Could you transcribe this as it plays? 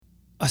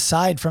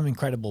aside from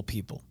incredible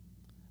people,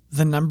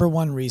 the number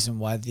one reason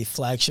why the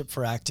flagship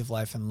for Active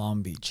Life in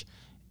Long Beach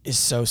is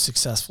so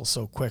successful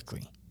so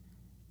quickly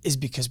is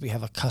because we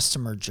have a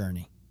customer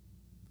journey.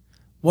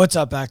 What's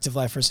up, Active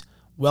Lifers?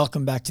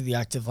 Welcome back to the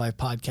Active Life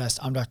Podcast.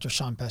 I'm Dr.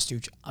 Sean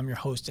Pastuch. I'm your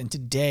host, and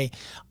today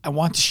I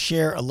want to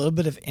share a little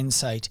bit of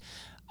insight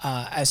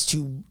as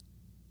to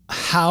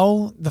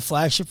how the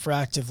flagship for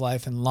Active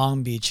Life in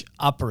Long Beach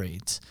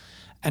operates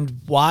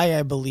and why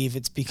I believe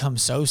it's become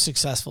so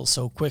successful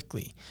so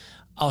quickly.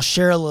 I'll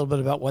share a little bit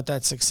about what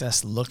that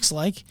success looks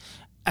like,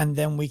 and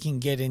then we can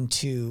get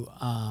into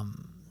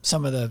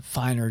some of the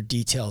finer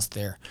details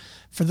there.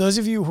 For those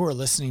of you who are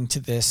listening to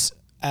this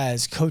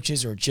as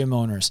coaches or gym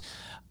owners,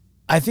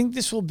 I think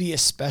this will be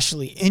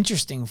especially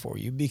interesting for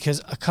you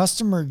because a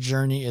customer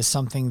journey is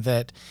something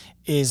that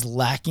is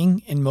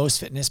lacking in most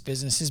fitness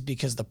businesses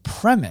because the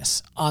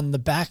premise on the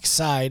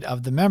backside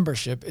of the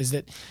membership is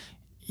that,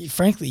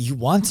 frankly, you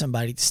want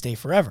somebody to stay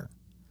forever.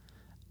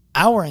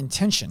 Our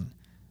intention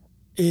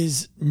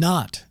is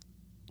not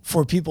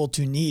for people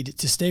to need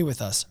to stay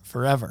with us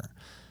forever,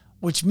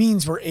 which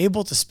means we're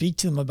able to speak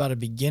to them about a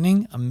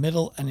beginning, a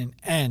middle, and an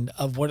end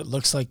of what it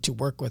looks like to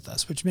work with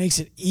us, which makes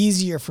it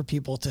easier for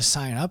people to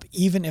sign up,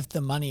 even if the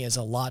money is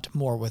a lot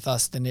more with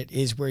us than it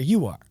is where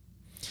you are.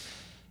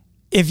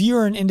 If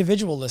you're an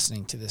individual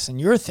listening to this and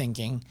you're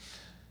thinking,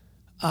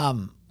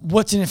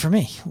 what's in it for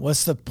me?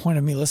 What's the point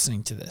of me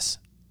listening to this?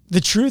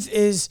 The truth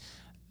is,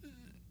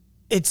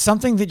 it's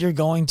something that you're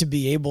going to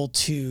be able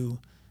to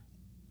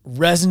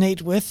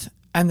resonate with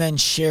and then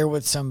share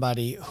with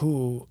somebody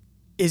who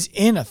is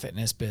in a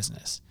fitness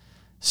business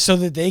so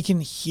that they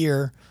can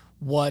hear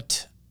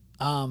what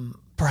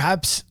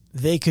perhaps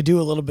they could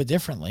do a little bit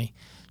differently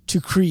to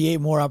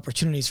create more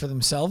opportunities for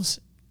themselves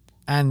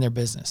and their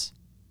business.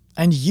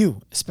 And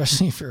you,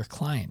 especially if you're a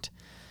client.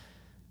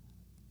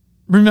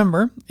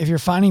 Remember, if you're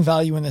finding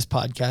value in this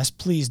podcast,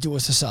 please do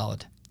us a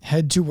solid.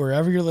 Head to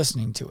wherever you're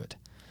listening to it.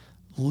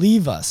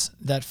 Leave us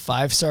that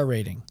 5-star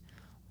rating.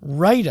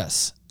 Write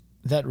us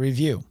that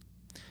review.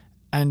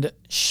 And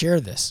share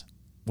this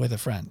with a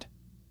friend.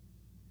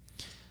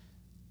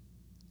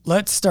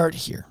 Let's start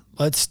here.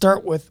 Let's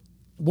start with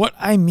what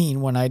I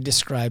mean when I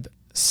describe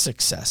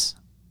success.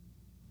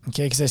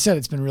 Okay, because I said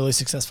it's been really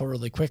successful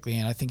really quickly,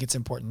 and I think it's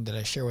important that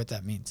I share what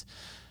that means.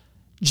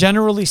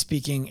 Generally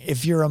speaking,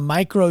 if you're a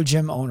micro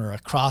gym owner, a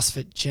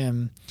CrossFit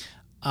gym,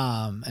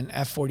 an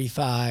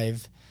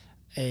F45,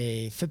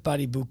 a Fit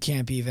Body Boot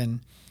Camp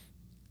even,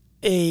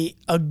 a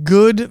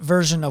good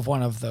version of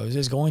one of those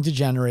is going to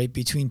generate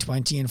between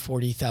 $20,000 and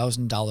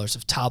 $40,000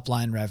 of top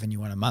line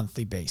revenue on a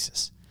monthly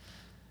basis.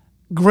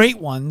 Great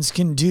ones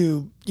can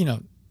do,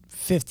 $50,000,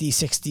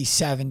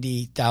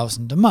 $60,000,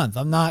 $70,000 a month.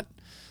 I'm not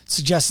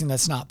suggesting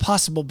that's not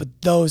possible,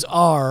 but those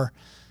are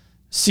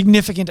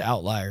significant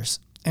outliers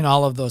in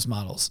all of those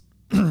models.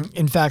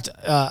 In fact,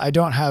 I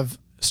don't have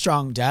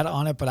strong data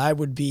on it, but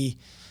I'd be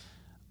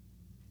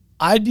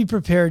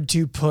prepared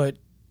to put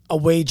a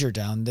wager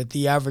down that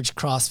the average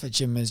CrossFit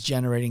gym is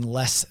generating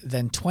less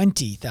than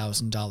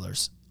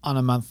 $20,000 on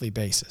a monthly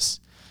basis.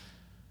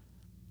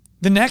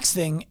 The next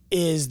thing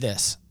is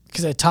this.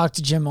 Because I talk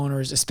to gym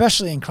owners,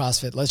 especially in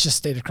CrossFit. Let's just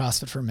stay to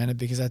CrossFit for a minute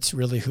because that's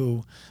really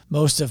who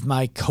most of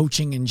my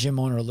coaching and gym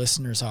owner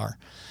listeners are.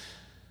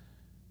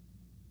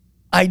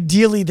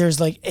 Ideally, there's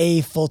like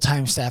a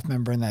full-time staff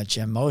member in that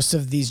gym. Most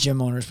of these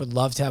gym owners would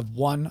love to have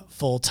one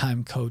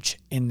full-time coach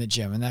in the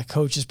gym. And that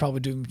coach is probably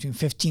doing between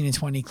 15 and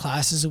 20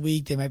 classes a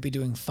week. They might be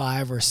doing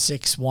 5 or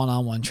 6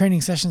 one-on-one training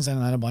sessions and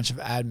then a bunch of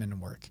admin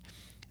work.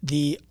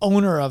 The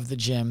owner of the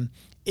gym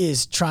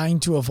is trying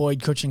to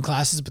avoid coaching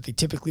classes, but they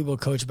typically will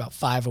coach about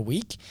 5 a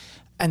week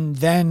and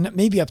then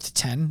maybe up to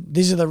 10.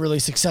 These are the really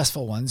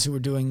successful ones who are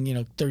doing,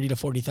 $30,000 to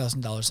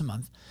 $40,000 a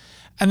month.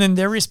 And then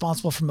they're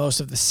responsible for most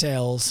of the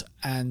sales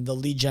and the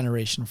lead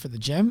generation for the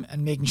gym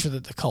and making sure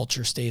that the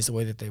culture stays the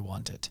way that they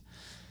want it.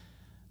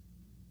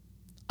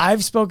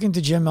 I've spoken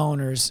to gym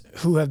owners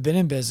who have been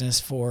in business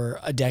for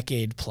a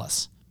decade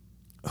plus,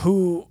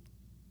 who,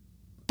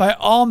 by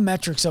all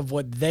metrics of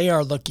what they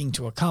are looking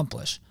to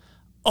accomplish,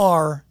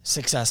 are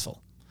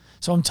successful.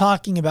 So I'm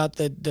talking about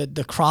the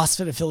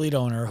CrossFit affiliate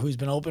owner who's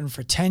been open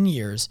for 10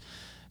 years,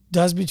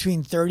 does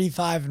between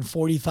 $35,000 and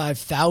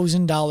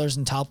 $45,000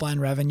 in top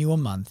line revenue a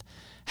month,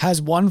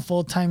 has one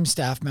full-time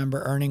staff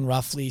member earning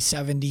roughly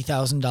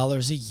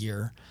 $70,000 a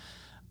year,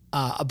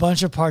 a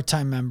bunch of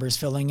part-time members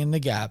filling in the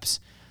gaps.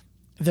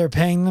 They're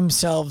paying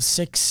themselves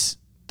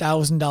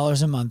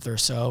 $6,000 a month or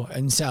so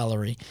in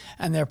salary,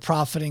 and they're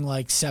profiting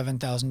like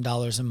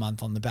 $7,000 a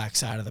month on the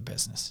backside of the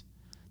business.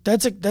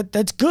 That's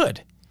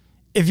good.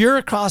 If you're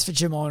a CrossFit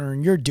gym owner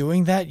and you're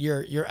doing that,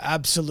 you're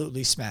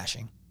absolutely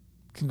smashing.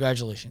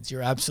 Congratulations.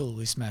 You're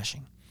absolutely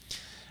smashing.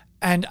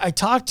 And I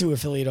talk to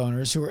affiliate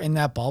owners who are in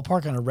that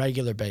ballpark on a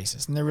regular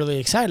basis, and they're really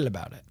excited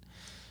about it.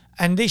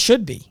 And they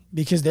should be,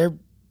 because they're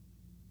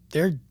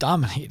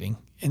dominating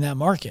in that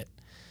market.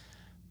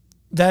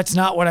 That's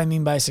not what I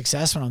mean by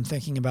success when I'm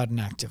thinking about an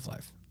active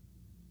life.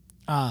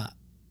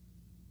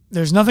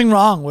 There's nothing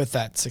wrong with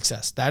that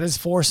success. That is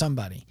for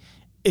somebody.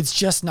 It's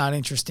just not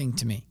interesting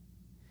to me.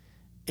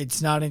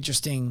 It's not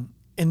interesting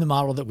in the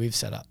model that we've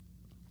set up.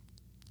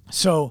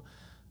 So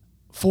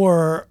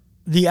for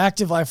the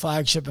Active Life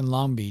flagship in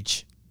Long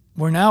Beach,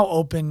 we're now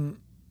open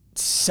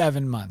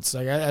 7 months.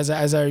 Like as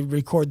I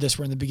record this,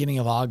 we're in the beginning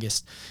of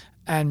August,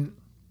 and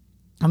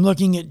I'm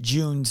looking at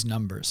June's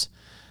numbers.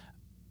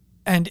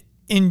 And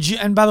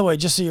and by the way,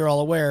 just so you're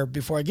all aware,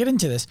 before I get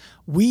into this,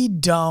 we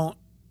don't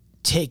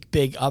take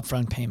big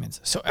upfront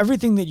payments. So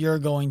everything that you're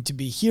going to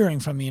be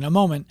hearing from me in a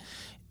moment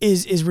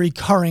is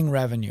recurring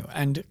revenue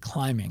and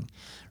climbing.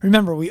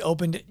 Remember, we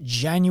opened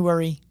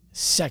January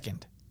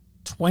 2nd,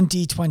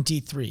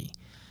 2023.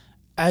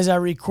 As I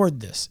record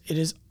this, it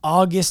is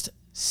August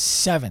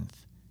 7th,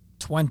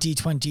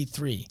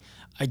 2023.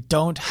 I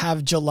don't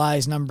have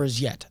July's numbers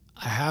yet.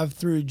 I have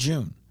through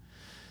June.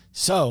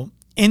 So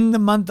in the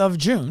month of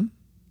June,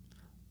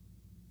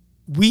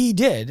 we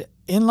did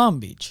in Long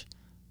Beach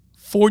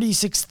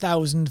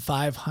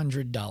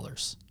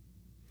 $46,500.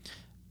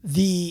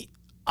 The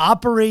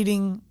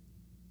operating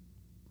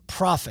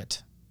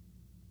profit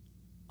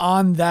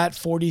on that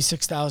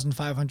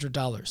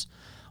 $46,500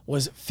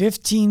 was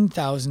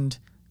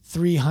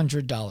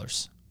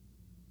 $15,300.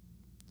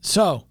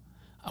 So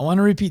I want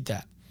to repeat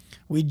that.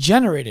 We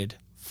generated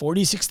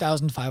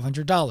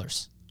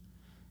 $46,500.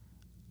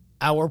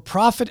 Our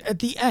profit at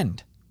the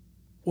end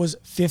was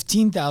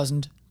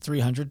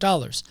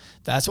 $15,300.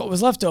 That's what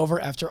was left over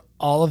after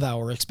all of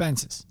our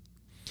expenses.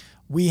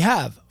 We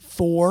have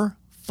 4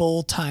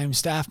 full-time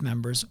staff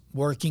members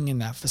working in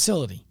that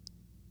facility.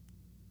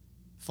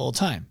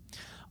 Full-time.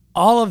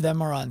 All of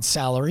them are on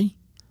salary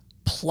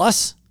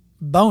plus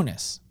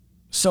bonus.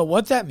 So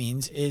what that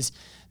means is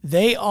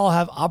they all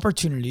have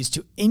opportunities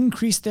to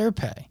increase their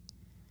pay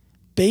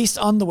based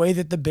on the way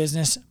that the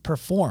business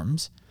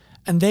performs,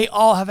 and they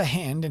all have a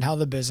hand in how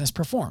the business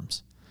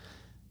performs.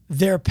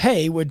 Their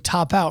pay would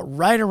top out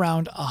right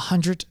around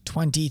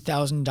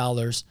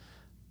 $120,000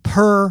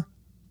 per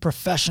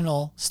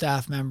professional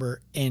staff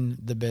member in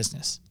the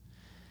business.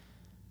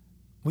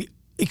 We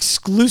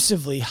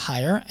exclusively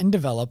hire and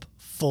develop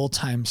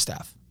full-time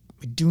staff.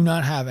 We do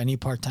not have any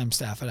part-time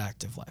staff at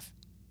Active Life.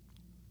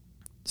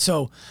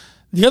 So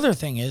the other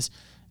thing is,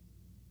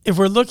 if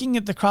we're looking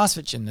at the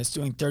CrossFit gym that's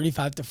doing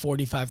 $35,000 to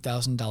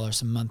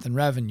 $45,000 a month in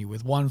revenue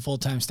with 1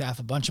 full-time staff,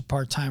 a bunch of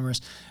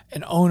part-timers,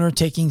 an owner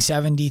taking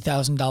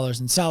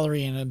 $70,000 in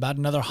salary and about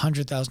another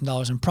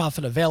 $100,000 in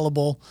profit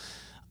available,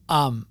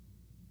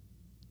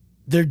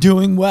 they're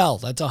doing well.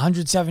 That's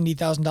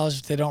 $170,000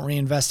 if they don't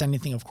reinvest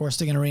anything. Of course,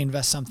 they're going to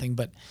reinvest something,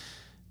 but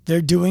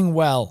they're doing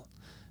well.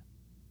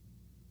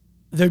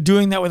 They're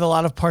doing that with a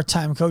lot of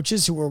part-time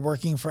coaches who are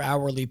working for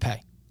hourly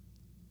pay.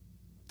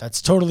 That's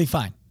totally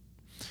fine.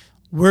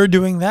 We're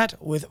doing that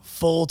with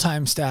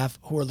full-time staff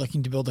who are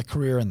looking to build a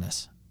career in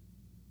this.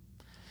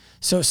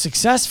 So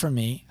success for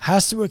me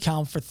has to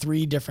account for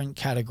 3 different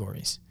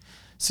categories.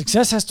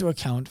 Success has to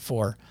account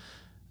for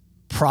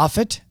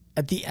profit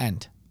at the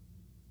end.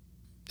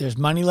 There's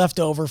money left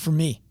over for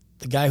me,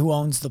 the guy who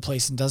owns the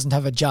place and doesn't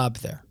have a job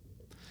there.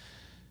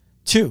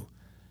 2,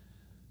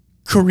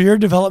 career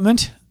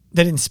development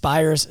that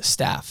inspires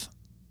staff.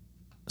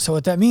 So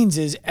what that means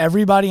is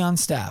everybody on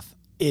staff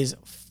is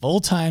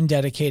full-time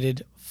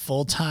dedicated,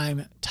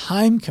 full-time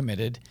time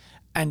committed,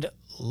 and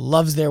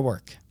loves their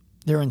work.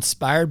 They're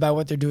inspired by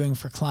what they're doing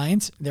for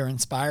clients. They're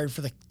inspired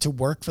to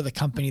work for the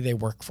company they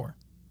work for.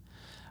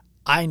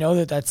 I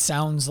know that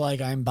sounds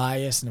like I'm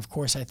biased, and of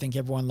course I think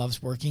everyone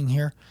loves working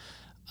here.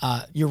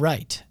 You're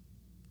right.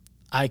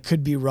 I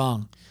could be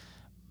wrong,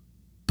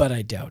 but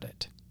I doubt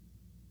it.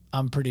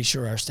 I'm pretty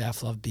sure our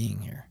staff love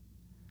being here.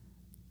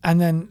 And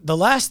then the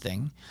last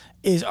thing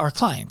is our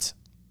clients.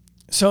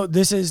 So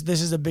this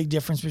is a big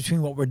difference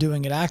between what we're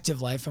doing at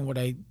Active Life and what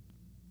I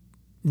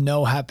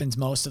know happens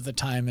most of the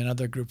time in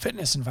other group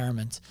fitness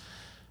environments.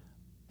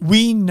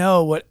 We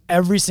know what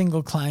every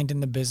single client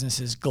in the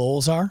business's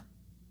goals are,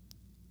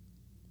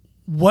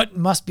 what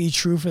must be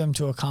true for them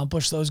to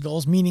accomplish those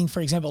goals. Meaning, for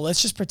example,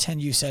 let's just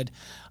pretend you said,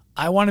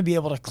 I want to be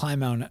able to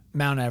climb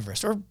Mount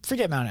Everest, or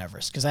forget Mount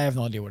Everest because I have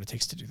no idea what it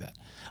takes to do that.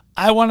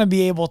 I want to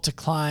be able to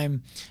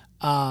climb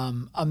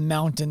a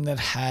mountain that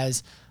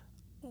has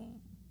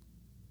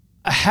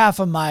a half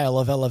a mile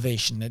of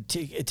elevation. It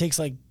takes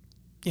like,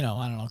 I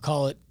don't know,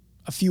 call it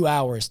a few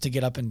hours to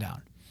get up and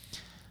down.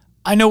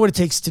 I know what it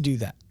takes to do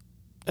that,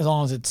 as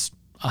long as it's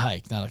a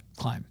hike, not a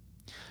climb.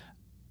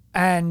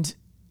 And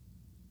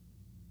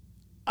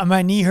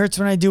my knee hurts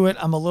when I do it.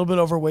 I'm a little bit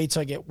overweight, so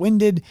I get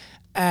winded,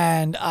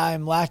 and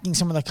I'm lacking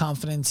some of the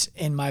confidence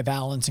in my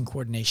balance and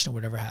coordination or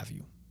whatever have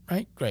you,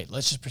 right? Great.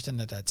 Let's just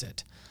pretend that that's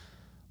it.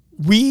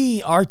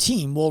 Our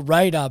team will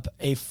write up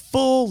a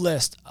full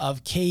list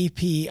of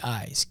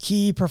KPIs,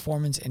 key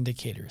performance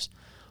indicators,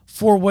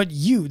 for what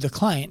you, the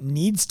client,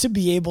 needs to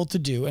be able to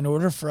do in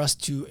order for us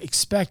to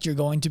expect you're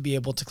going to be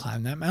able to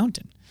climb that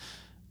mountain.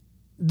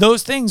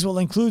 Those things will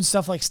include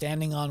stuff like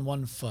standing on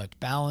one foot,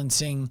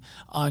 balancing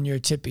on your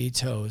tippy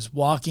toes,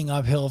 walking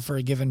uphill for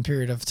a given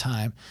period of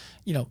time,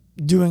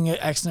 doing an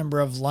X number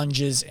of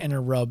lunges in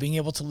a row, being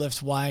able to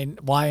lift Y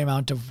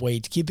amount of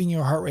weight, keeping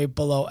your heart rate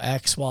below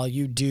X while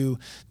you do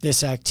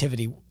this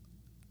activity.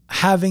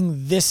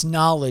 having this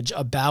knowledge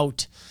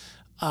about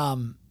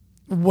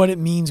what it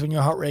means when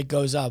your heart rate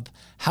goes up,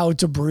 how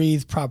to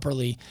breathe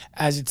properly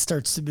as it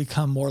starts to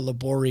become more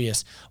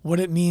laborious, what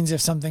it means if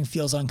something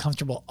feels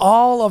uncomfortable,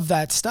 all of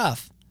that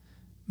stuff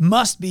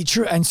must be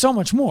true, and so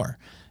much more.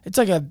 It's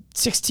like a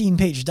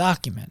 16-page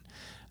document,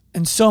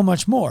 and so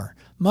much more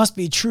must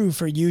be true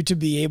for you to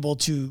be able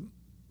to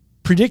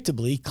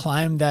predictably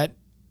climb that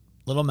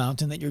little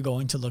mountain that you're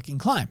going to look and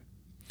climb.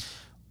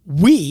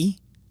 We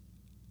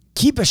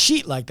keep a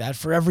sheet like that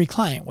for every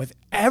client with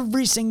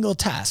every single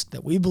task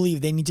that we believe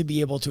they need to be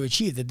able to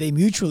achieve, that they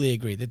mutually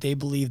agree that they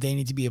believe they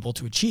need to be able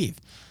to achieve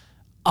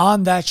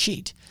on that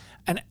sheet.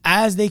 And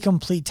as they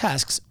complete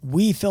tasks,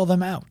 we fill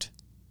them out.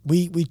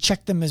 We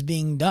check them as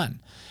being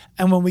done.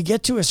 And when we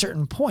get to a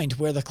certain point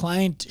where the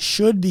client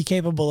should be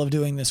capable of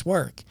doing this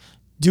work,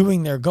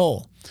 doing their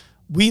goal,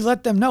 we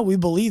let them know we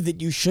believe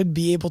that you should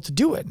be able to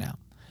do it now,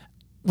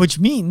 which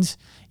means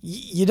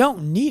you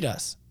don't need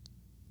us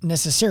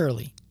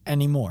necessarily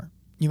anymore.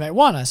 You might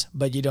want us,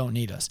 but you don't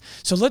need us.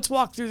 So let's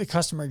walk through the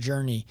customer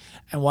journey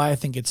and why I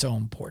think it's so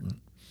important.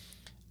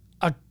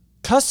 A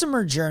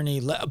customer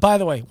journey, by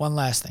the way, one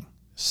last thing.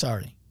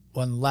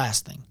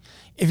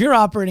 If you're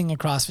operating a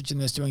CrossFit gym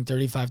that's doing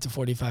 $35,000 to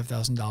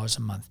 $45,000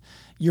 a month,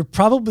 you're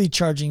probably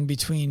charging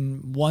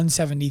between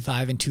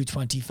 $175 and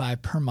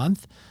 $225 per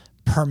month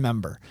per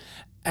member.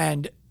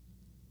 And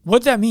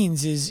what that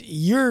means is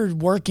you're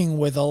working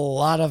with a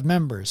lot of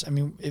members. I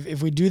mean,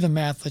 if we do the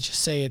math, let's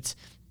just say it's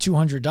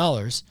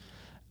 $200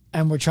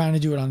 and we're trying to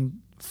do it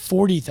on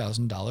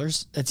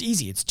 $40,000, that's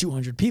easy. It's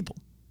 200 people.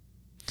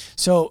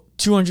 So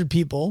 200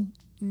 people,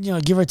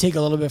 give or take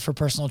a little bit for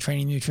personal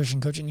training,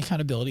 nutrition, coaching,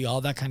 accountability, all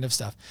that kind of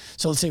stuff.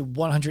 So let's say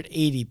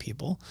 180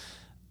 people.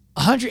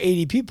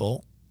 180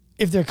 people,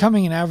 if they're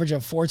coming an average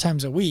of 4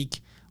 times a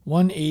week,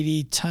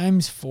 180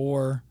 times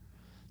 4,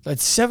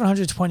 that's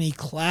 720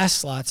 class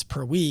slots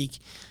per week.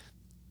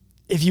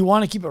 If you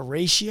want to keep a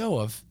ratio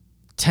of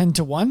 10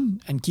 to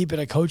 1 and keep it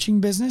a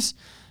coaching business,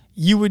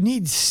 you would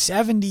need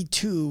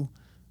 72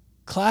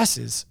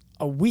 classes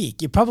a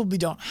week. You probably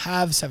don't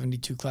have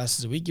 72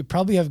 classes a week. You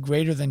probably have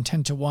greater than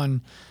 10 to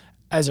 1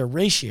 as a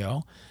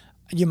ratio.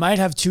 You might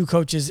have 2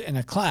 coaches in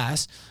a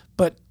class,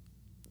 but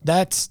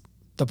that's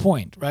the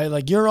point, right?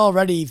 Like you're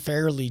already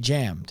fairly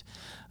jammed.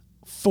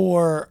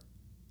 For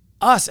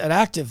us at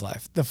Active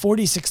Life, the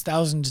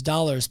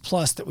 $46,000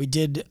 plus that we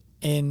did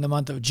in the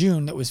month of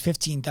June, that was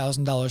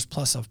 $15,000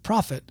 plus of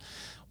profit,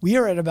 we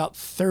are at about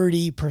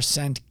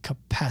 30%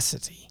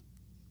 capacity.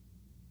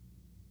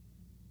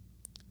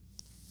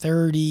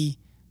 30%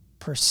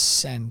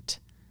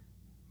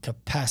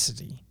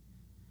 capacity.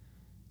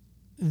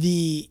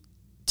 The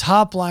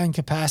top line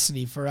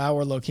capacity for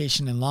our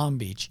location in Long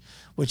Beach,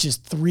 which is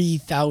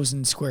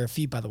 3,000 square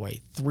feet, by the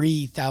way,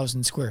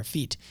 3,000 square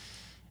feet,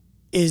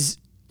 is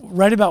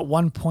right about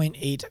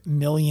 $1.8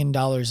 million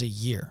a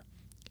year.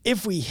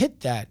 If we hit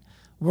that,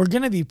 we're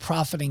going to be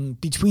profiting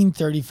between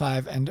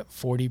 35 and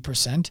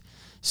 40%.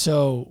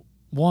 So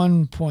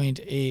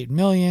 1.8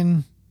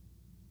 million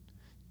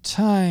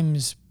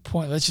times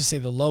let's just say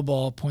the low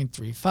ball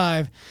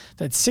 0.35,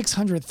 that's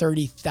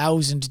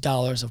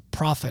 $630,000 of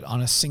profit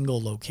on a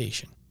single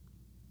location.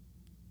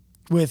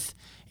 With,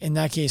 in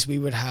that case, we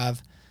would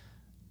have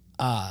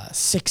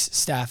 6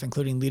 staff,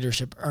 including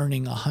leadership,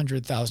 earning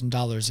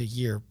 $100,000 a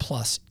year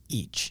plus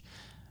each.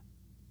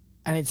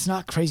 And it's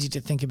not crazy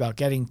to think about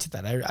getting to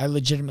that. I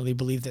legitimately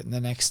believe that in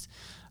the next,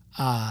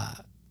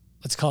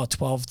 let's call it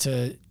 12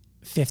 to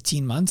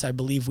 15 months, I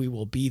believe we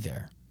will be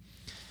there,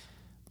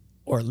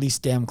 or at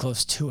least damn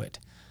close to it.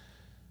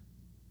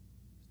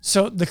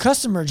 So the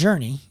customer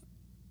journey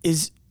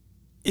is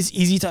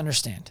easy to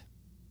understand.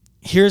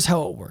 Here's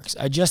how it works.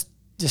 I just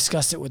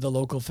discussed it with a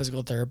local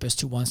physical therapist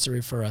who wants to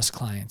refer us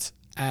clients.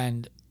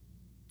 And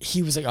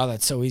he was like, oh,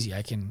 that's so easy.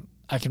 I can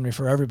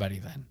refer everybody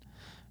then.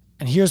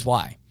 And here's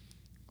why.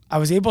 I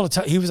was able to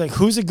tell, he was like,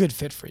 who's a good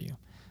fit for you?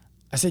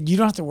 I said, you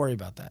don't have to worry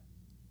about that.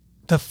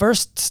 The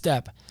first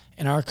step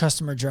in our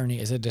customer journey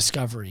is a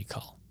discovery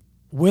call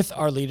with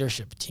our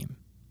leadership team.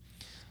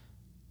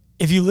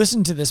 If you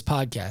listen to this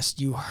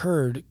podcast, you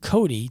heard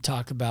Cody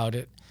talk about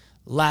it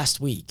last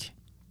week.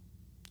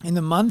 In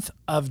the month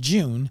of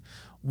June,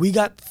 we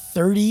got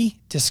 30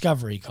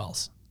 discovery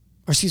calls.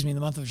 In the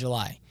month of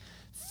July,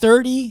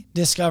 30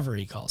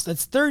 discovery calls.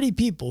 That's 30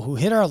 people who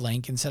hit our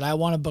link and said, I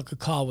want to book a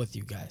call with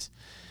you guys.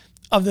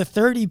 Of the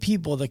 30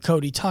 people that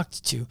Cody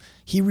talked to,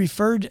 he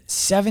referred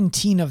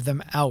 17 of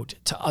them out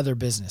to other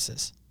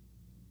businesses.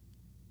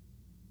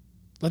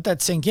 Let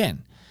that sink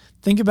in.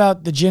 Think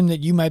about the gym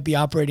that you might be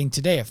operating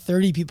today. If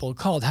 30 people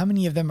called, how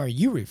many of them are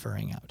you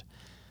referring out?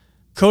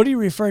 Cody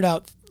referred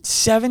out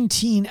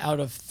 17 out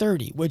of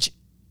 30, which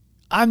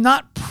I'm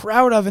not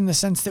proud of in the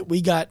sense that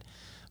we got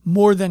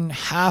more than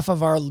half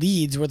of our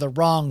leads were the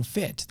wrong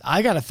fit.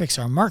 I got to fix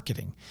our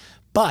marketing.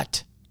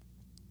 But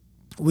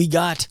we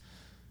got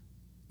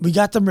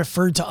them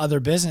referred to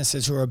other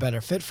businesses who are a better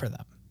fit for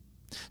them.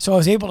 So I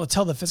was able to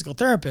tell the physical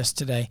therapist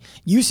today,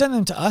 you send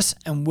them to us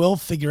and we'll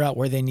figure out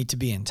where they need to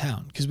be in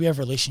town, because we have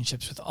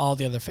relationships with all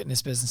the other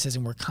fitness businesses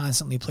and we're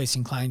constantly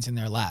placing clients in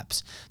their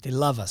laps. They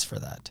love us for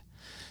that.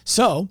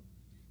 So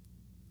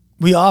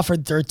we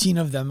offered 13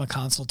 of them a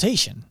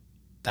consultation.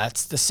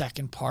 That's the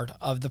second part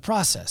of the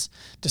process.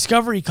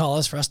 Discovery call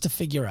is for us to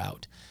figure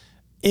out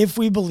if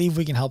we believe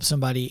we can help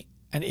somebody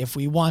and if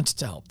we want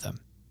to help them.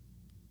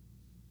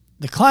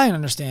 The client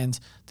understands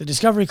the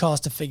discovery call is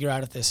to figure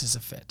out if this is a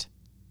fit.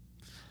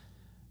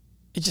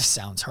 It just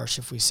sounds harsh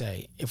if we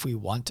say, if we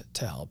want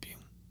to help you.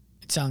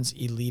 It sounds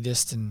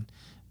elitist and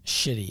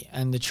shitty.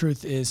 And the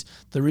truth is,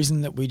 the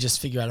reason that we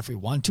just figure out if we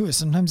want to is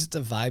sometimes it's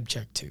a vibe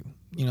check too.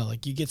 You know,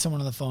 like you get someone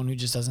on the phone who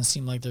just doesn't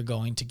seem like they're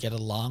going to get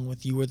along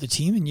with you or the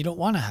team, and you don't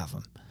want to have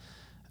them.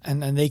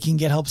 And they can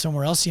get help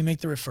somewhere else, so you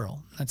make the referral.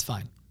 That's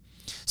fine.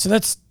 So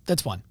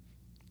that's one.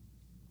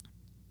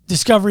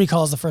 Discovery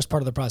call is the first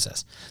part of the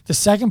process. The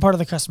second part of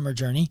the customer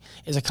journey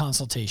is a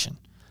consultation.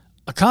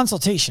 A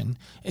consultation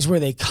is where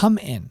they come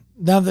in.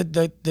 Now,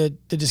 the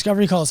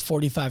discovery call is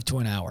 45 to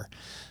an hour.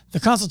 The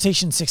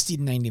consultation, 60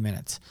 to 90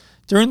 minutes.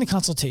 During the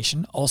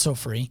consultation, also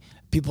free,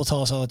 people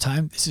tell us all the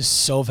time, this is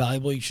so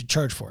valuable, you should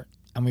charge for it.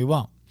 And we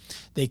won't.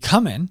 They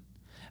come in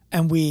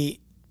and we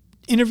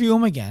interview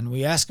them again.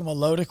 We ask them a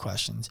load of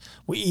questions.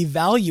 We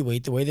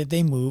evaluate the way that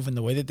they move and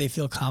the way that they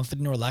feel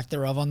confident or lack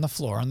thereof on the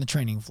floor, on the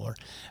training floor.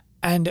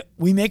 And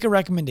we make a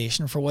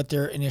recommendation for what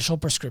their initial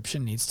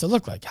prescription needs to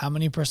look like. How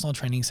many personal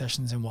training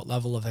sessions and what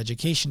level of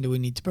education do we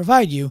need to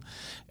provide you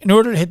in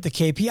order to hit the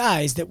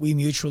KPIs that we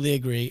mutually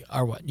agree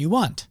are what you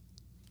want?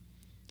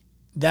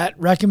 That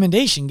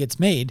recommendation gets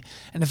made.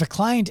 And if a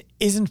client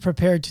isn't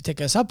prepared to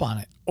take us up on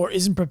it or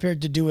isn't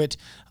prepared to do it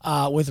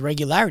with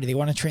regularity, they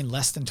want to train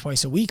less than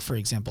twice a week, for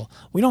example,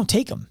 we don't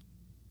take them.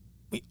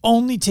 We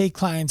only take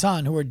clients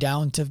on who are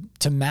down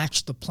to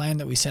match the plan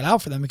that we set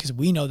out for them because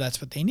we know that's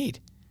what they need.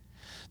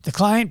 The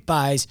client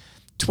buys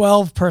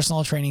 12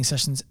 personal training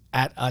sessions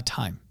at a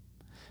time.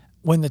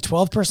 When the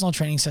 12th personal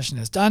training session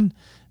is done,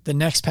 the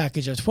next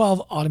package of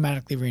 12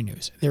 automatically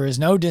renews. There is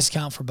no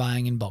discount for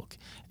buying in bulk.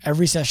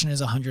 Every session is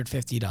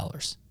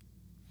 $150.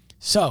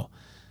 So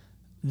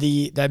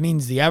that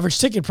means the average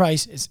ticket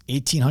price is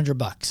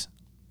 $1,800,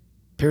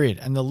 period.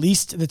 And the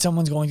least that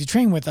someone's going to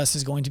train with us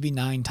is going to be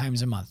 9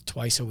 times a month,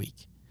 twice a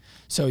week.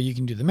 So you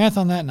can do the math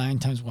on that. 9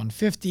 times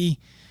 150.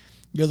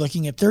 You're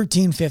looking at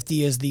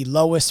 $1,350 as the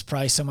lowest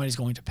price somebody's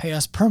going to pay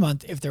us per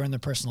month if they're in the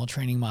personal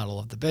training model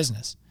of the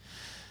business.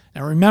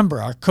 Now remember,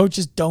 our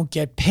coaches don't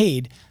get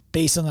paid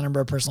based on the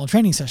number of personal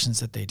training sessions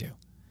that they do.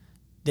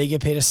 They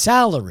get paid a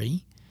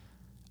salary,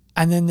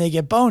 and then they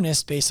get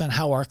bonus based on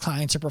how our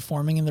clients are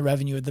performing and the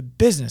revenue of the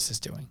business is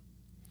doing.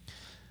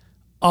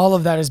 All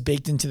of that is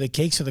baked into the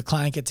cake, so the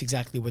client gets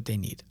exactly what they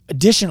need.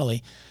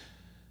 Additionally,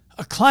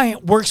 a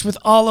client works with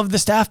all of the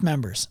staff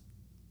members.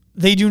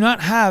 They do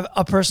not have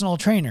a personal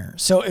trainer.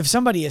 So if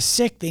somebody is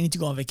sick, they need to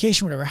go on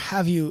vacation, whatever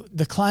have you,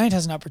 the client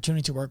has an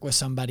opportunity to work with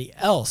somebody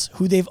else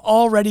who they've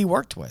already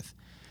worked with.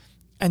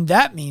 And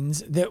that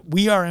means that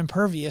we are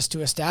impervious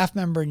to a staff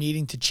member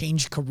needing to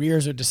change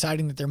careers or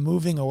deciding that they're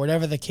moving or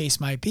whatever the case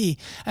might be,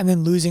 and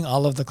then losing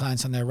all of the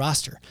clients on their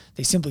roster.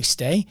 They simply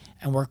stay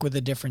and work with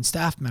a different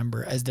staff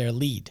member as their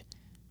lead.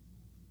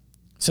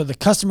 So the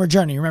customer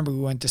journey, remember, we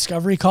went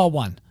discovery call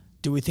 1.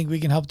 Do we think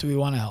we can help? Do we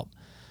want to help?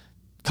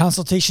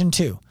 Consultation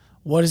 2.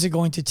 What is it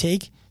going to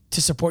take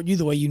to support you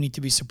the way you need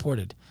to be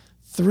supported?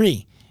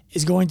 3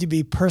 is going to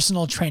be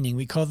personal training.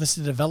 We call this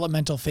the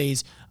developmental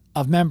phase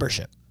of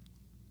membership.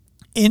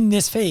 In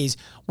this phase,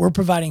 we're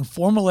providing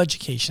formal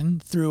education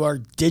through our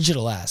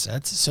digital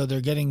assets. So they're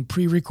getting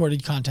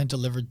pre-recorded content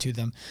delivered to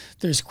them.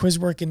 There's quiz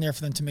work in there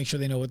for them to make sure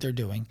they know what they're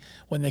doing.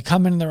 When they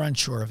come in and they're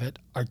unsure of it,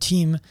 our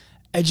team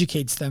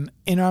educates them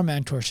in our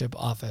mentorship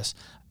office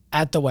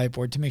at the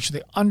whiteboard to make sure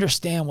they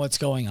understand what's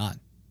going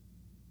on.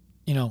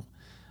 You know,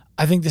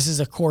 I think this is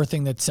a core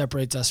thing that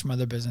separates us from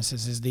other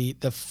businesses is the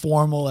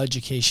formal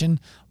education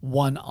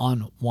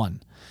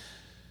one-on-one.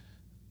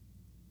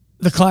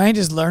 The client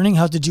is learning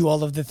how to do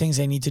all of the things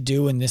they need to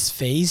do in this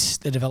phase,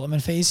 the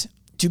development phase,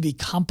 to be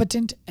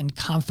competent and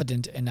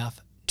confident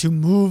enough to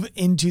move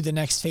into the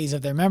next phase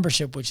of their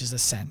membership, which is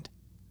Ascend.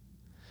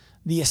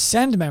 The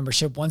Ascend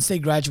membership, once they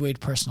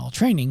graduate personal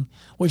training,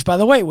 which, by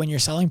the way, when you're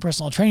selling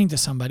personal training to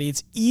somebody,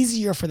 it's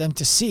easier for them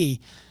to see,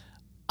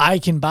 I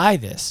can buy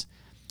this,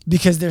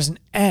 because there's an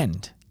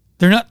end.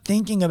 They're not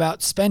thinking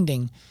about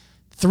spending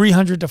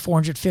 $300 to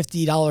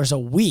 $450 a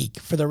week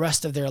for the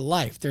rest of their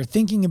life. They're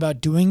thinking about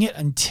doing it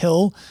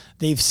until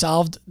they've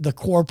solved the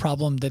core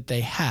problem that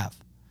they have,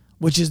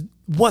 which is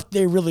what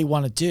they really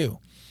want to do.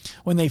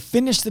 When they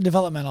finish the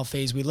developmental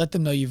phase, we let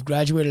them know you've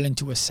graduated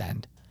into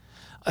Ascend.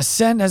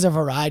 Ascend has a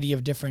variety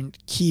of different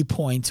key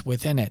points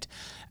within it.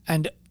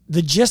 And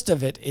the gist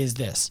of it is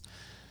this.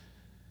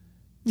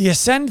 The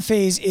Ascend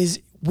phase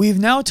is we've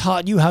now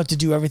taught you how to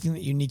do everything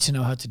that you need to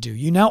know how to do.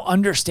 You now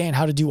understand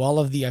how to do all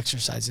of the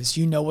exercises.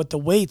 You know what the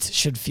weights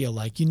should feel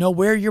like. You know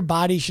where your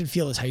body should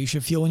feel is how you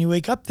should feel when you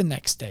wake up the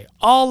next day.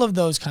 All of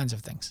those kinds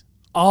of things.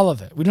 All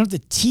of it. We don't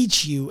have to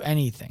teach you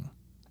anything.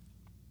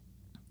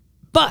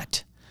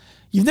 but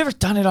you've never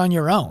done it on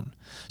your own.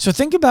 So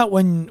think about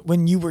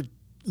when you were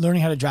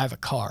learning how to drive a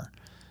car.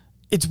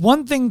 It's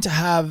one thing to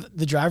have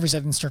the driver's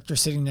ed instructor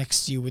sitting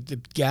next to you with the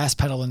gas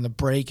pedal and the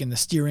brake and the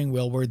steering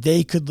wheel where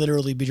they could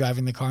literally be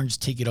driving the car and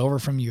just take it over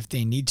from you if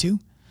they need to.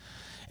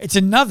 It's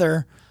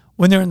another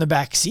when they're in the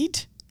back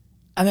seat,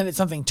 and then it's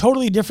something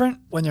totally different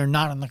when they're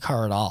not in the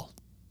car at all.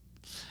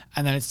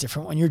 And then it's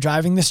different when you're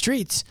driving the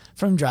streets,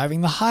 from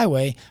driving the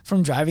highway,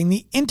 from driving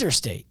the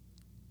interstate,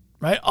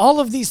 right? All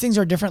of these things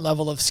are different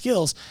level of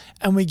skills,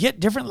 and we get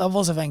different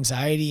levels of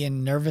anxiety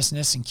and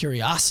nervousness and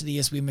curiosity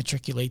as we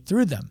matriculate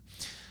through them.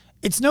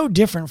 It's no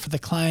different for the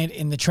client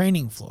in the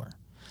training floor.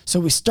 So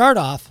we start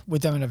off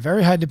with them in a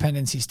very high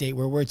dependency state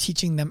where we're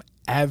teaching them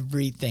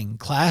everything,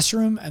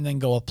 classroom, and then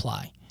go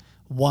apply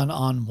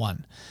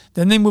one-on-one.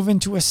 Then they move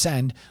into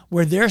Ascend,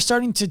 where they're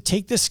starting to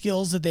take the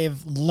skills that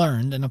they've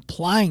learned and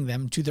applying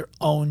them to their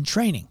own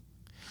training.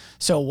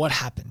 So what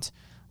happens?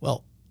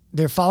 Well,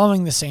 they're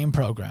following the same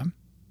program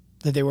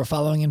that they were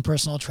following in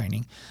personal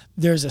training.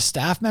 There's a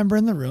staff member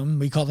in the room.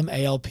 We call them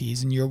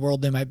ALPs. In your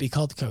world, they might be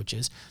called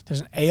coaches. There's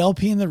an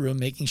ALP in the room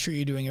making sure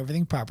you're doing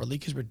everything properly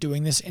because we're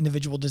doing this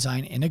individual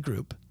design in a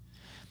group.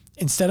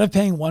 Instead of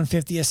paying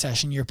 $150 a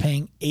session, you're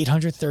paying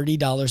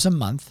 $830 a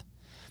month.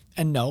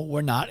 And no,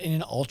 we're not in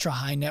an ultra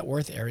high net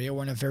worth area.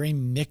 We're in a very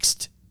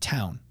mixed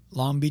town.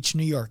 Long Beach,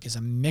 New York is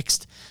a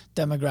mixed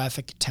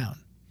demographic town.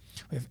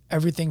 We have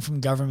everything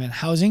from government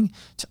housing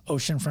to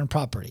oceanfront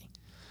property.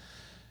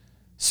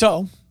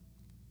 So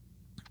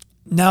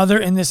now they're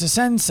in this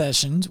Ascend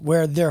sessions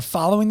where they're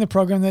following the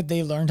program that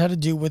they learned how to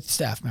do with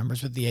staff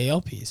members, with the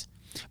ALPs.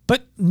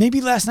 But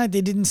maybe last night they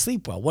didn't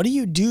sleep well. What do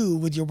you do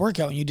with your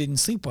workout when you didn't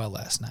sleep well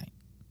last night?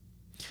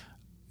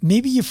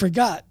 Maybe you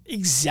forgot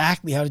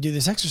exactly how to do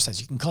this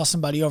exercise. You can call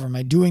somebody over. Am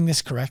I doing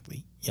this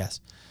correctly?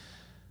 Yes.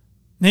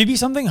 Maybe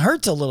something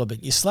hurts a little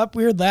bit. You slept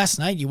weird last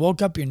night. You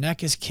woke up, your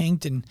neck is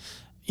kinked, and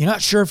you're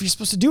not sure if you're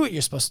supposed to do what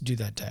you're supposed to do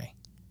that day.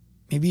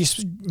 Maybe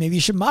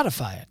you should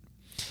modify it.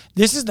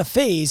 This is the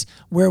phase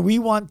where we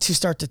want to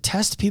start to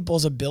test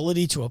people's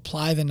ability to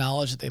apply the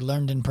knowledge that they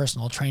learned in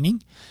personal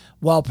training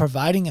while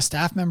providing a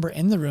staff member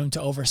in the room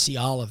to oversee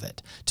all of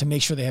it, to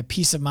make sure they have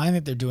peace of mind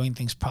that they're doing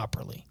things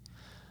properly.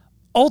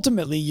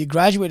 Ultimately, you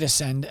graduate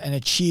Ascend and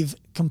achieve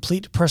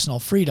complete personal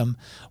freedom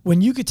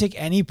when you could take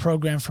any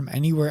program from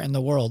anywhere in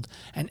the world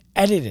and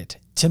edit it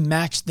to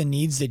match the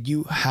needs that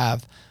you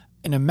have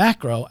in a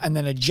macro and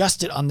then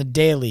adjust it on the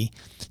daily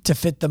to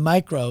fit the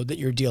micro that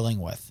you're dealing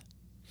with.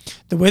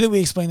 The way that we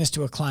explain this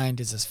to a client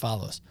is as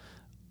follows.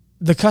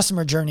 The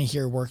customer journey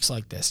here works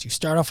like this. You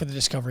start off with a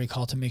discovery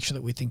call to make sure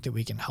that we think that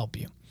we can help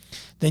you.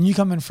 Then you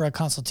come in for a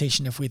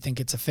consultation if we think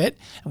it's a fit,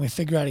 and we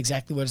figure out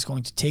exactly what it's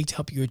going to take to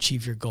help you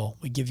achieve your goal.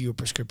 We give you a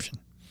prescription.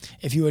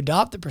 If you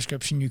adopt the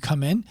prescription, you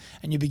come in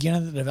and you begin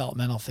at the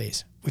developmental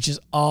phase, which is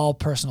all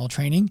personal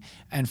training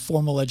and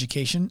formal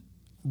education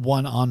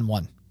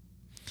one-on-one.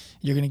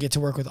 You're going to get to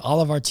work with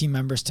all of our team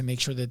members to make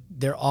sure that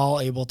they're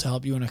all able to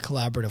help you in a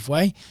collaborative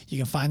way. You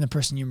can find the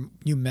person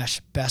you mesh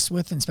best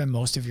with and spend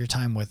most of your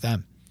time with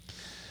them.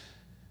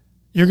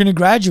 You're going to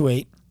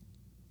graduate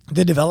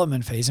the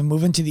development phase and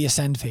move into the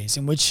Ascend phase,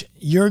 in which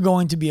you're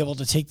going to be able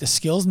to take the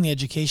skills and the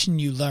education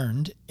you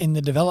learned in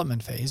the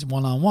development phase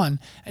one-on-one,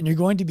 and you're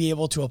going to be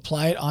able to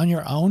apply it on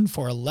your own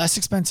for a less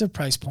expensive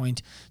price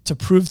point to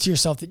prove to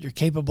yourself that you're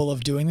capable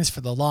of doing this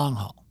for the long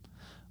haul.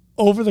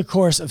 Over the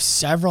course of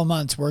several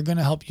months, we're going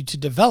to help you to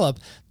develop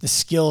the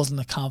skills and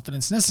the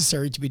confidence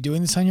necessary to be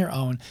doing this on your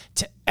own,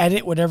 to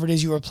edit whatever it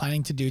is you are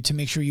planning to do, to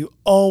make sure you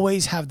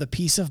always have the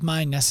peace of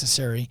mind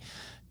necessary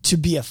to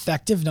be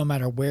effective no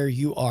matter where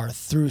you are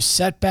through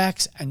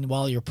setbacks and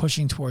while you're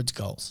pushing towards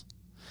goals.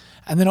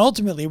 And then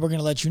ultimately, we're going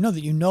to let you know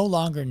that you no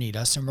longer need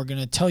us, and we're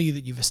going to tell you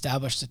that you've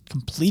established a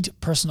complete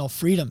personal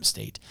freedom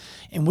state,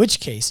 in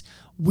which case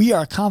we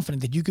are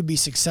confident that you could be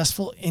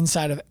successful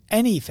inside of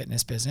any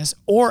fitness business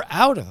or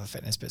out of a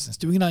fitness business,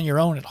 doing it on your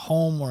own at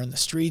home or in the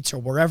streets or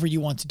wherever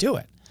you want to do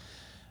it.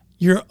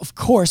 You're, of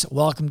course,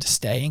 welcome to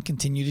stay and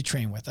continue to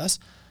train with us.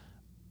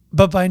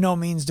 But by no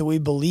means do we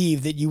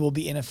believe that you will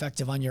be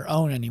ineffective on your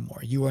own anymore.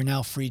 You are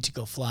now free to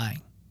go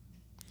flying.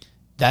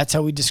 That's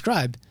how we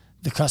describe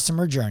the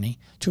customer journey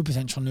to a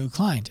potential new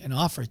client and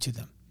offer it to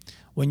them.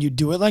 When you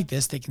do it like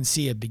this, they can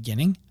see a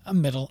beginning, a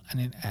middle, and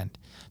an end.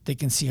 They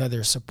can see how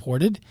they're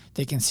supported.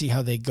 They can see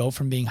how they go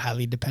from being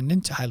highly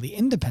dependent to highly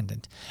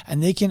independent.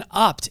 And they can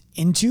opt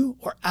into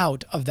or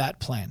out of that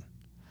plan.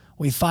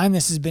 We find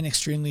this has been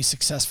extremely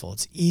successful.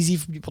 It's easy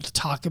for people to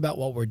talk about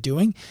what we're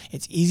doing.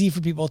 It's easy for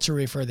people to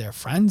refer their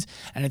friends.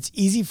 And it's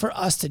easy for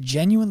us to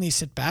genuinely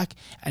sit back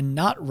and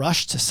not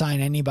rush to sign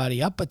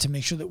anybody up, but to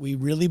make sure that we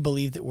really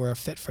believe that we're a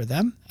fit for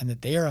them and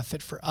that they are a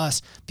fit for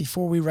us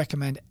before we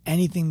recommend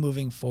anything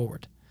moving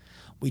forward.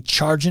 We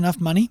charge enough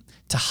money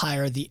to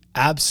hire the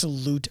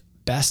absolute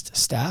best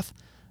staff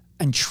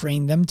and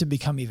train them to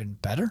become even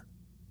better.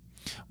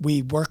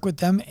 We work with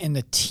them in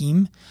the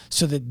team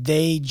so that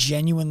they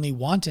genuinely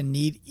want and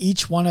need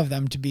each one of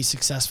them to be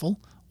successful,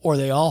 or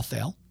they all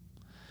fail.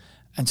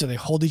 And so they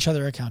hold each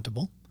other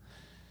accountable.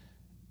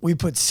 We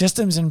put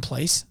systems in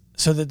place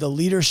so that the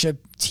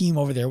leadership team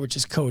over there, which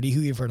is Cody,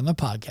 who you've heard on the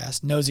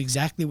podcast, knows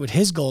exactly what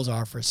his goals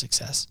are for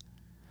success.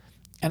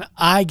 And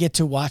I get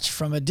to watch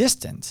from a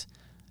distance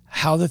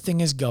how the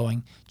thing is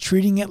going,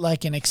 treating it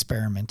like an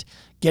experiment,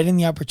 getting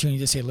the opportunity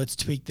to say, let's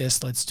tweak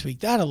this, let's tweak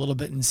that a little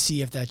bit and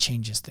see if that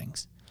changes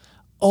things.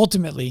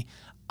 Ultimately,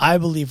 I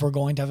believe we're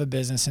going to have a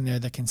business in there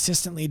that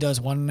consistently does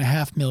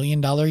 $1.5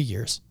 million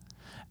years.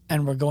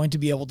 And we're going to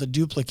be able to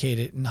duplicate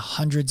it in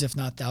hundreds, if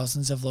not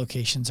thousands of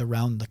locations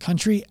around the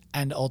country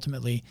and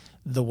ultimately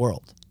the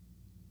world.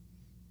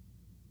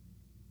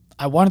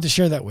 I wanted to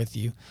share that with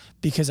you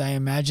because I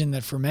imagine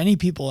that for many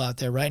people out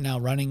there right now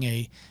running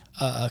a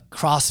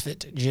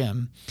CrossFit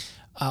gym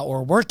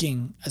or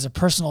working as a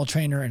personal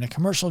trainer in a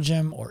commercial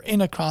gym or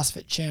in a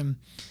CrossFit gym,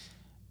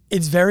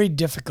 it's very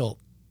difficult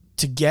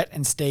to get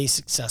and stay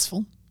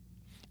successful.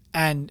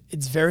 And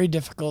it's very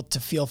difficult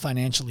to feel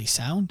financially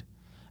sound.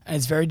 And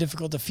it's very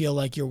difficult to feel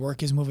like your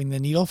work is moving the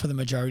needle for the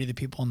majority of the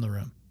people in the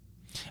room.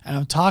 And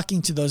I'm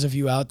talking to those of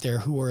you out there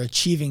who are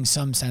achieving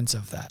some sense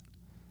of that.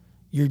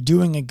 You're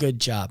doing a good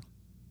job.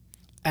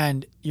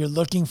 And you're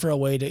looking for a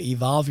way to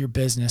evolve your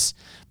business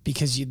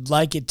because you'd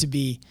like it to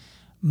be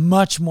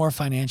much more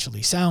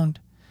financially sound.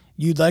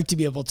 You'd like to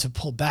be able to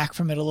pull back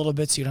from it a little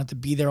bit so you don't have to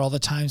be there all the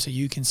time so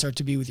you can start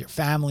to be with your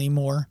family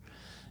more.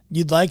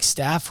 You'd like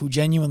staff who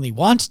genuinely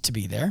want to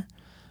be there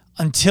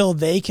until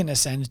they can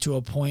ascend to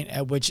a point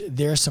at which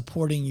they're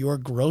supporting your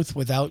growth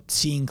without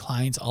seeing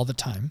clients all the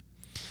time.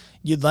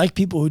 You'd like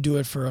people who do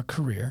it for a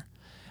career,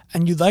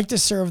 and you'd like to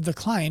serve the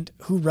client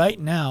who right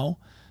now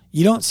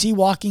you don't see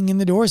walking in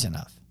the doors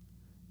enough.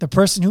 The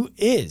person who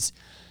is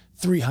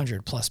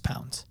 300 plus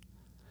pounds.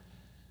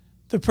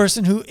 The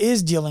person who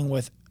is dealing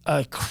with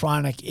a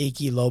chronic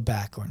achy low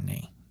back or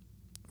knee.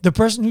 The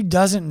person who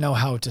doesn't know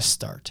how to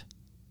start.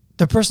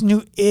 The person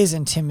who is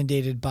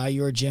intimidated by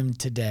your gym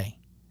today.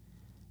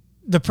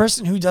 The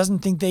person who doesn't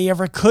think they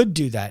ever could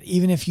do that,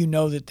 even if you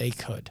know that they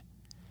could.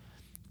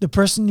 The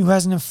person who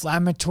has an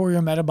inflammatory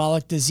or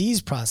metabolic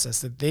disease process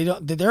that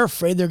they're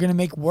afraid they're going to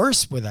make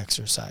worse with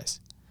exercise.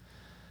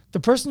 The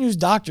person whose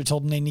doctor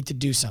told them they need to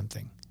do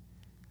something.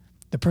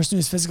 The person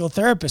whose physical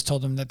therapist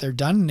told them that they're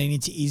done and they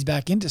need to ease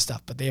back into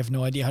stuff, but they have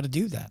no idea how to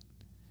do that.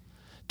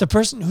 The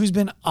person who's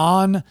been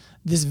on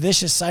this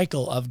vicious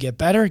cycle of get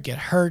better, get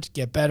hurt,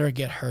 get better,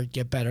 get hurt,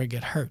 get better,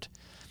 get hurt.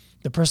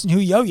 The person who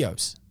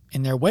yo-yos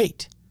in their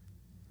weight.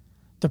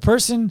 The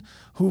person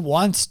who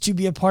wants to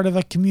be a part of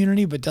a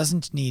community but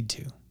doesn't need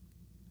to.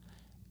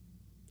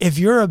 If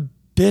you're a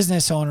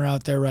business owner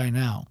out there right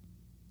now,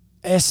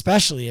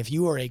 especially if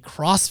you are a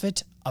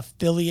CrossFit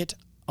affiliate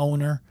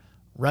owner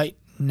right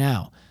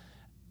now,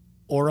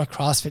 or a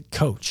CrossFit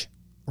coach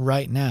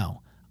right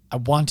now, I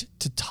want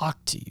to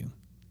talk to you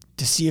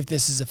to see if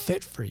this is a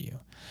fit for you.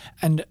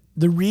 And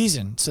the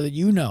reason, so that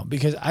you know,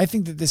 because I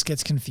think that this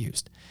gets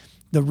confused,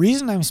 the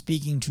reason I'm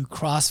speaking to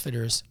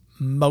CrossFitters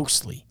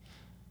mostly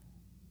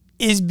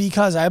is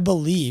because I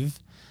believe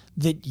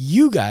that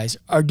you guys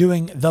are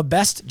doing the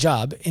best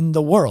job in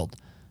the world,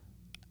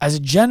 as a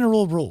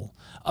general rule,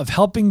 of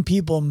helping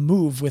people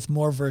move with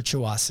more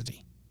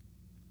virtuosity.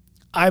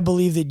 I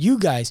believe that you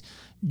guys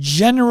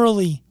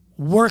generally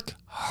work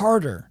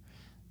harder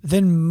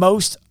than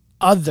most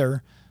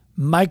other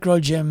micro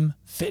gym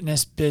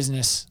fitness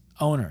business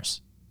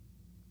owners.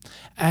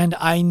 And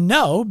I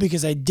know,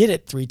 because I did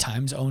it 3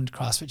 times, owned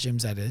CrossFit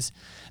gyms that is,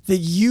 that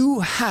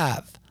you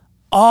have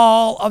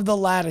all of the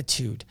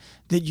latitude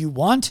that you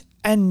want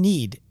and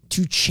need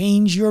to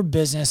change your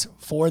business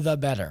for the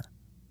better.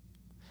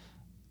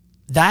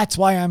 That's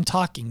why I'm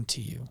talking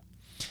to you.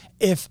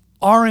 If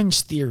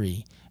Orange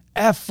Theory,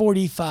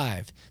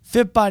 F45,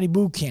 Fit Body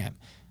Bootcamp,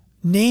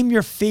 name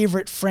your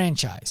favorite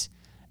franchise,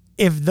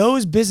 if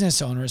those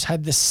business owners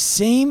had the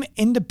same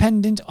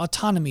independent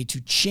autonomy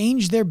to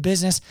change their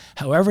business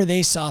however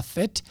they saw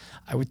fit,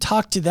 I would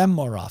talk to them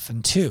more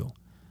often too.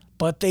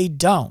 But they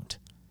don't.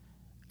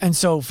 And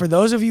so for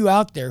those of you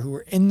out there who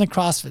are in the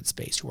CrossFit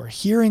space, who are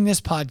hearing this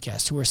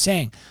podcast, who are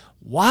saying,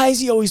 why is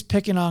he always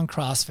picking on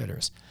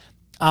CrossFitters?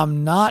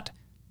 I'm not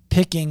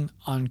picking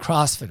on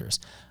CrossFitters.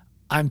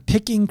 I'm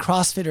picking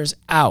CrossFitters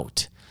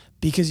out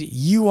because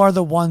you are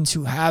the ones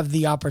who have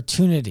the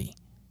opportunity.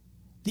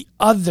 The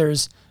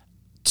others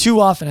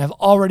too often have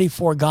already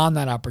foregone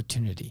that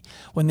opportunity.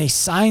 When they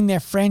signed their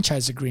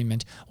franchise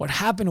agreement, what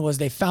happened was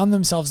they found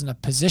themselves in a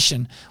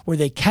position where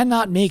they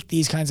cannot make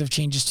these kinds of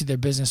changes to their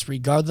business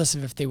regardless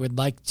of if they would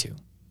like to.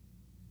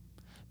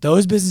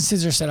 Those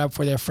businesses are set up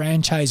for their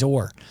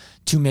franchisor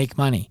to make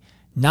money,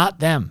 not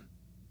them.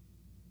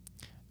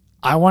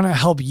 I want to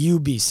help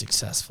you be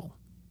successful.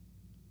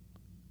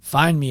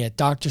 Find me at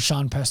Dr.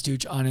 Sean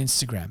Pastuch on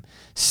Instagram.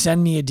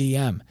 Send me a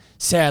DM.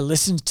 Say I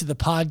listened to the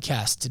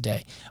podcast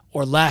today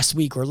or last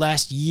week or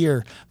last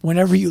year,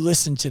 whenever you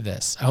listen to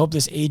this. I hope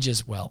this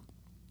ages well.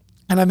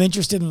 And I'm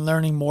interested in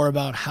learning more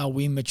about how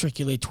we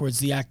matriculate towards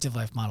the active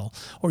life model,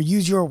 or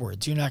use your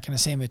words. You're not going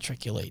to say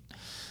matriculate.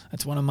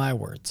 That's one of my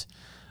words.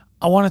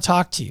 I want to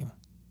talk to you.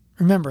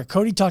 Remember,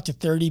 Cody talked to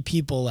 30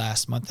 people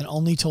last month and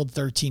only told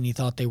 13 he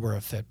thought they were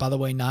a fit. By the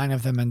way, 9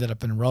 of them ended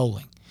up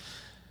enrolling.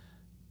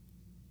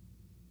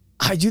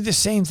 I do the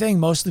same thing.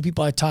 Most of the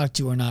people I talk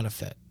to are not a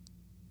fit.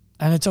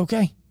 And it's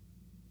okay.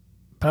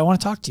 But I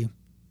want to talk to you.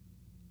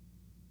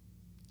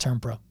 Turn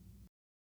pro.